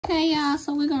Okay, y'all,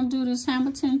 so we're going to do this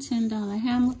Hamilton, $10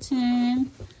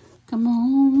 Hamilton. Come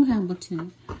on,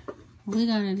 Hamilton. We're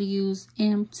going to use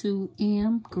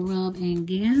M2M, Grub and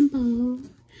Gamble.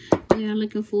 We are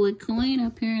looking for a coin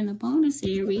up here in the bonus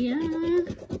area.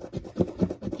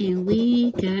 And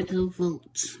we got a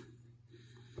vote.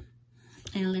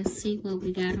 And let's see what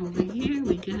we got over here.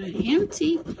 We got an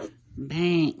empty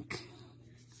bank.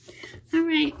 All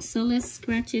right, so let's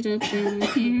scratch it up over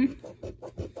here.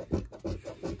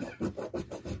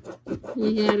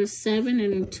 We got a 7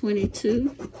 and a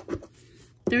 22.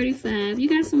 35. You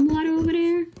got some water over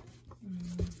there?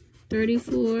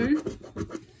 34.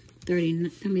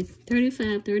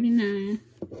 35, 39.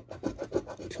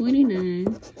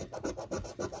 29.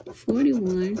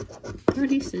 41.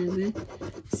 37.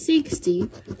 60.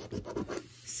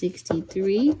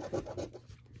 63.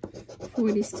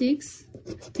 46.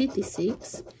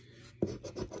 56.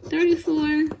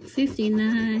 34.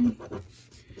 59.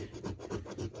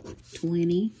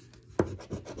 20,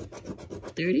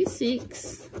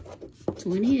 36,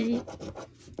 28,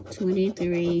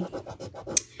 23,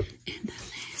 and the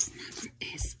last number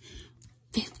is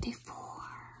 54.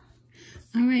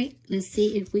 All right, let's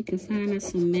see if we can find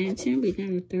us some matching. We got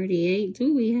a 38.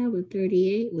 Do we have a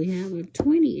 38? We have a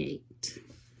 28.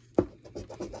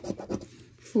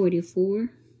 44.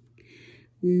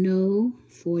 No,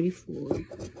 44.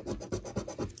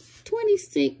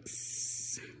 26.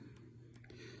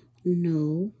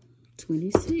 No,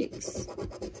 26.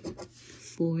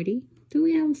 40. Do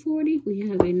we have a 40? We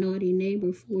have a naughty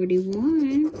neighbor,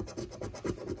 41.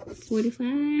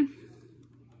 45.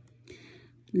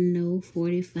 No,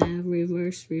 45.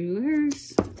 Reverse,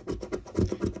 reverse.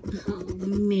 Oh,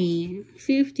 man.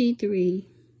 53.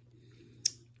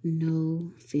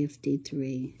 No,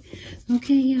 53.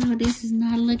 Okay, y'all, this is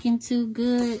not looking too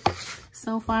good.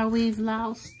 So far, we've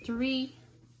lost 3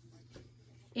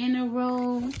 in a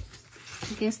row.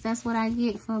 I guess that's what I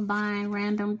get for buying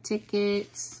random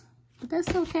tickets. But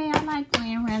that's okay. I like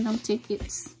playing random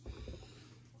tickets.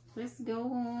 Let's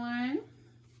go on.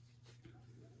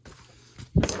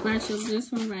 Let's scratch up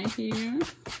this one right here.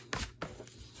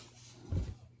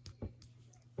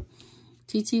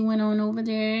 TT went on over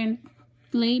there and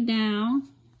laid down.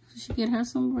 She should get her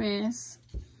some rest.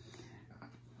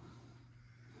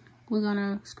 We're going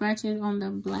to scratch it on the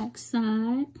black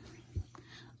side.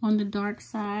 On the dark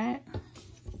side,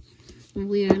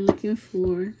 we are looking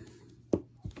for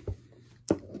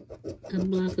a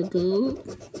block of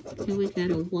gold, and we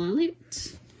got a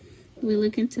wallet. We're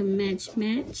looking to match.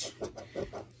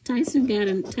 Tyson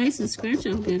Scratch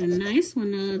Off got a nice one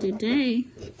the other day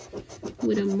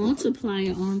with a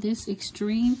multiplier on this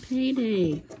extreme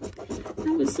payday. I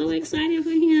was so excited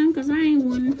for him because I ain't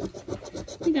won.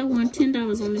 I think I won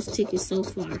 $10 on this ticket so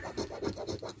far.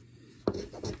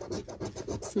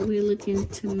 So we're looking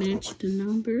to match the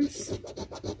numbers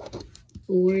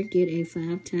or get a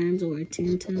 5 times or a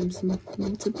 10 times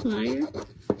multiplier.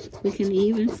 We can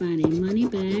even find a money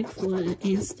bag for an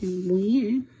instant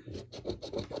win.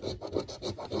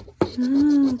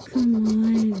 Oh, come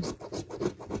on.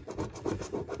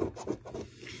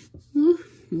 Ooh,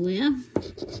 well,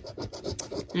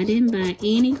 I didn't buy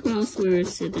any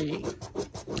crosswords today.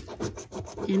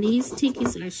 And these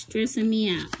tickets are stressing me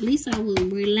out. At least I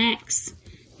would relax.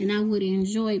 And I would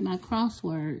enjoy my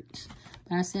crosswords.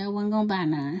 But I said I wasn't going to buy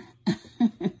none.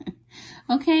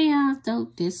 Okay, y'all.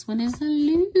 So this one is a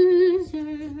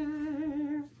loser.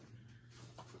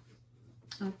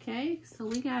 Okay. So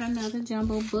we got another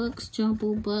Jumbo Bucks.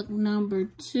 Jumbo Buck number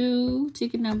 2.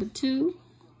 Ticket number 2.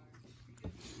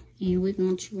 And we're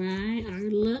going to try our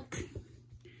luck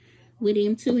with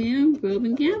M2M. Grub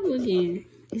and Gamble again.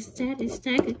 Is that a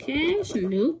stack of cash?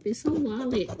 Nope. It's a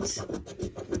wallet.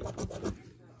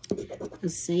 A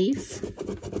safe,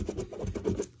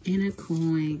 and a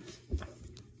coin.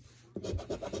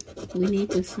 We need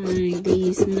to find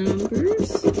these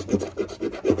numbers.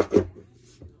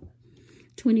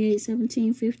 28,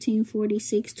 17, 15,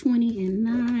 46, 20, and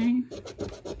 9.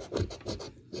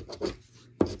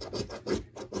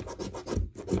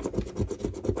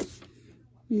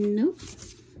 Nope.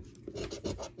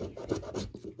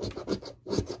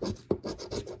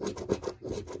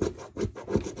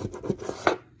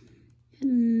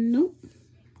 Nope.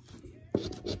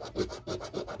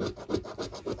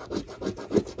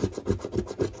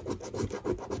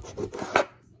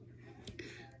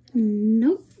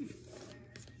 Nope.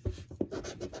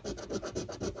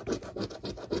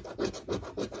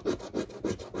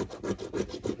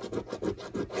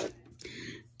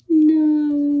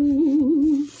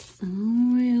 No.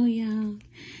 Oh, well, y'all.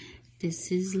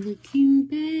 This is looking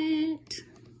bad.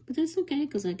 But that's okay,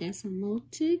 because I got some more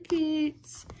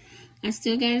tickets. I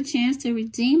still got a chance to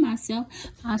redeem myself.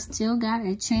 I still got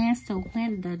a chance to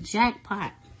win the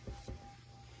jackpot.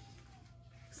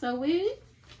 So we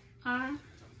are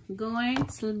going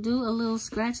to do a little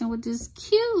scratching with this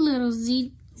cute little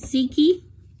Zeke.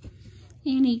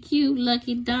 Ain't he cute?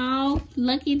 Lucky dog.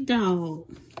 Lucky dog.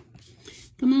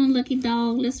 Come on, lucky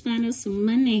dog. Let's find us some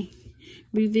money.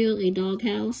 Reveal a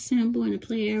doghouse symbol in the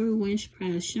play area. Win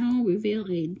prize shown. Reveal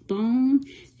a bone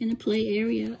in the play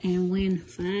area and win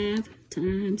 5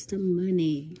 times the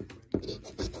money.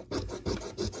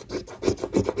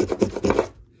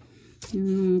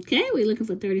 Okay, we're looking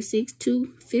for 36,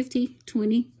 2, 50,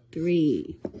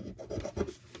 23.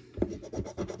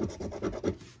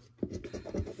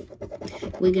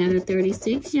 We got a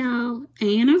 36, y'all,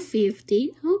 and a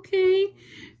 50. Okay.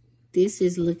 This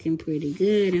is looking pretty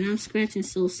good, and I'm scratching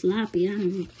so sloppy,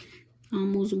 I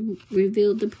almost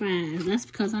revealed the prize. That's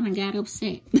because I done got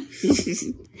upset.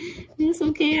 It's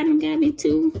okay, I done got me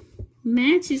 2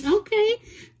 matches. Okay,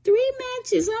 3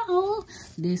 matches. Uh-oh.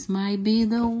 This might be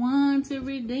the one to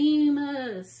redeem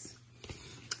us.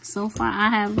 So far, I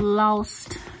have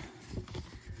lost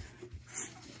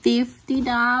 $50.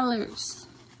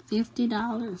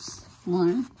 $50.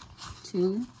 1,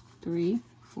 2, 3,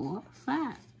 4,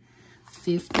 5.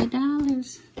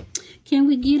 $50. Can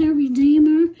we get a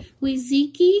redeemer with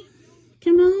Zeke?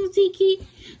 Come on, Zeke.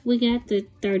 We got the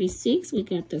 36. We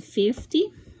got the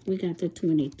 50. We got the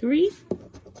 23.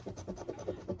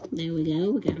 There we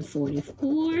go. We got a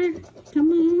 44.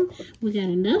 Come on. We got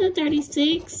another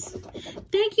 36.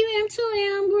 Thank you,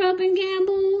 M2M, Grub and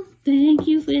Gamble. Thank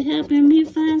you for helping me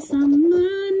find some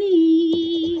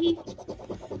money.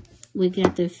 We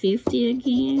got the 50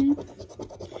 again.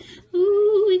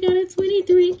 Ooh, we got a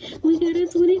 23. We got a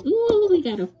 20. Ooh, we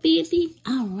got a 50.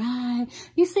 All right.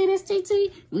 You see this,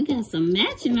 TT? We got some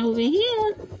matching over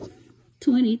here.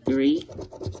 23.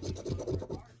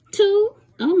 2.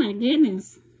 Oh, my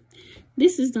goodness.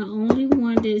 This is the only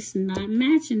one that's not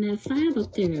matching. That 5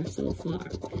 up there so far.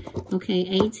 Okay,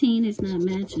 18 is not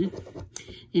matching.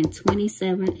 And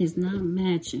 27 is not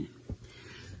matching.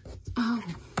 Oh,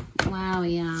 wow,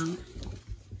 y'all.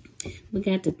 We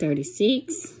got the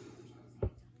 36.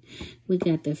 We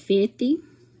got the 50.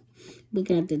 We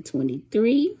got the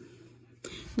 23.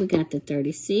 We got the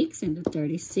 36 and the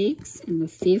 36 and the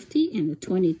 50 and the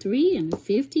 23 and the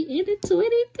 50 and the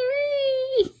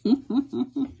 23.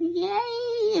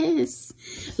 Yes.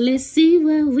 Let's see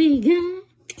what we got.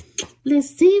 Let's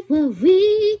see what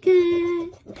we got.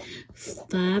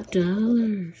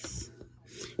 $5.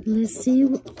 Let's see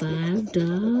what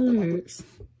 $5.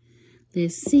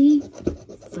 Let's see.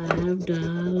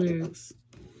 $5.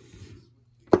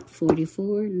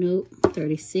 44, nope.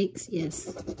 36,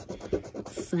 yes.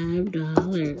 $5.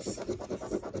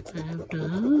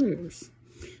 $5.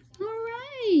 All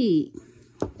right.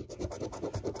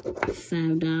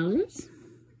 $5.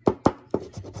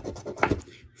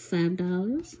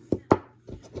 $5.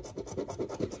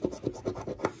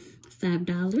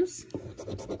 $5.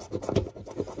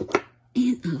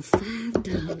 And a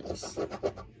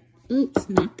 $5. Oops,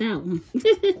 not that one.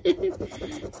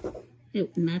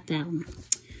 Nope, not that one.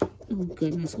 Oh,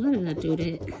 goodness. Why did I do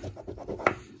that?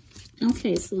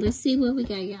 Okay, so let's see what we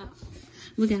got, y'all.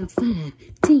 We got 5,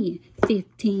 10,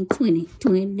 15, 20,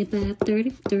 25, 30,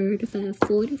 35,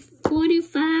 40,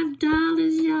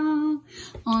 $45, y'all.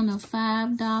 On a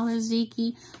 $5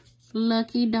 Zeke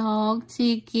Lucky Dog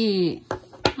ticket.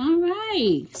 All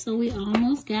right. So we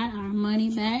almost got our money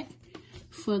back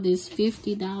for this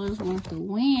 $50 worth of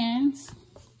wins.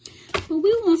 But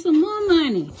we want some more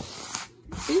money.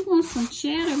 We want some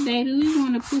cheddar, baby. We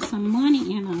want to put some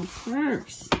money in our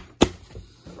purse.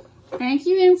 Thank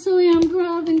you, M2M,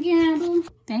 Grub and Gamble.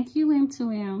 Thank you,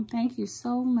 M2M. Thank you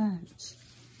so much.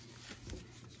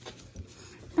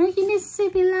 Thank you,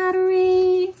 Mississippi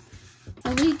Lottery.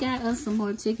 So we got us some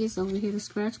more tickets over here to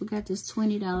scratch. We got this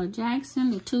 $20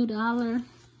 Jackson, the $2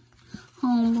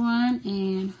 home run,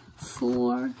 and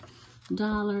 $4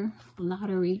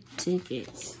 lottery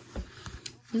tickets.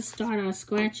 Let's start our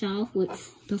scratch off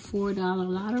with the $4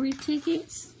 lottery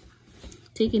tickets.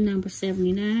 Ticket number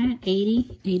 79,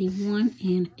 80, 81,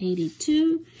 and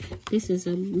 82. This is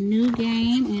a new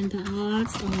game, and the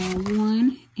odds are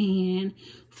 1 and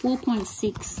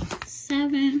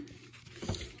 4.67.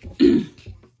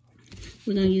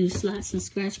 We're going to use slots and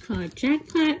scratch card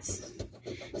jackpots.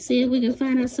 See if we can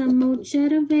find out some more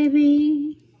cheddar,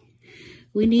 baby.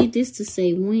 We need this to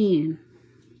say win.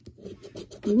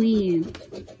 Win.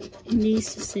 It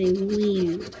needs to say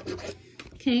win.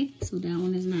 Okay, so that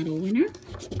one is not a winner.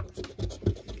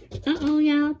 Uh-oh,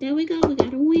 y'all. There we go. We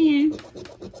got a win.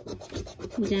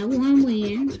 We got one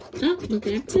win. Oh, we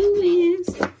got two wins.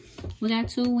 We got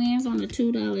two wins on the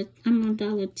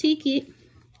 $2 ticket.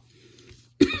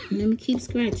 Let me keep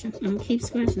scratching. I'm gonna keep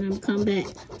scratching. I'm gonna come back.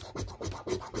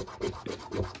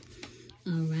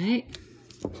 All right.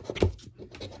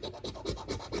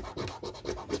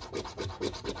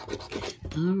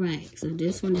 All right. So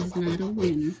this one is not a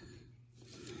winner.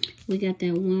 We got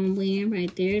that one win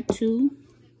right there. Two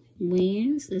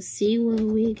wins. Let's see what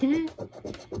we got.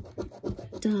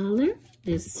 $1.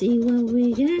 Let's see what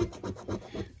we got.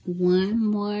 One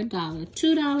more dollar.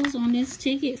 $2 on this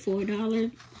ticket.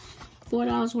 $4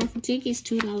 worth of tickets.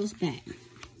 $2 back.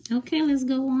 Okay, let's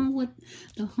go on with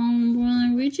the home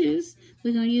run riches.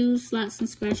 We're gonna use slots and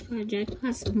scratch card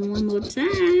jackpots one more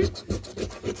time.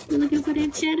 We're looking for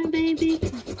that cheddar, baby.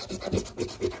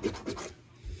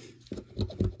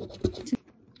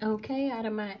 Okay, out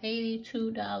of my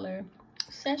 $82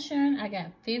 session, I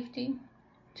got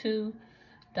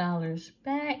 $52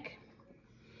 back.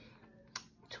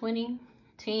 20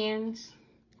 10s,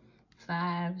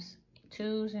 5s,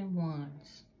 2s, and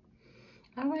 1s.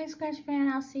 All right, Scratch fan,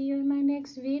 I'll see you in my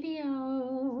next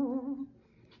video.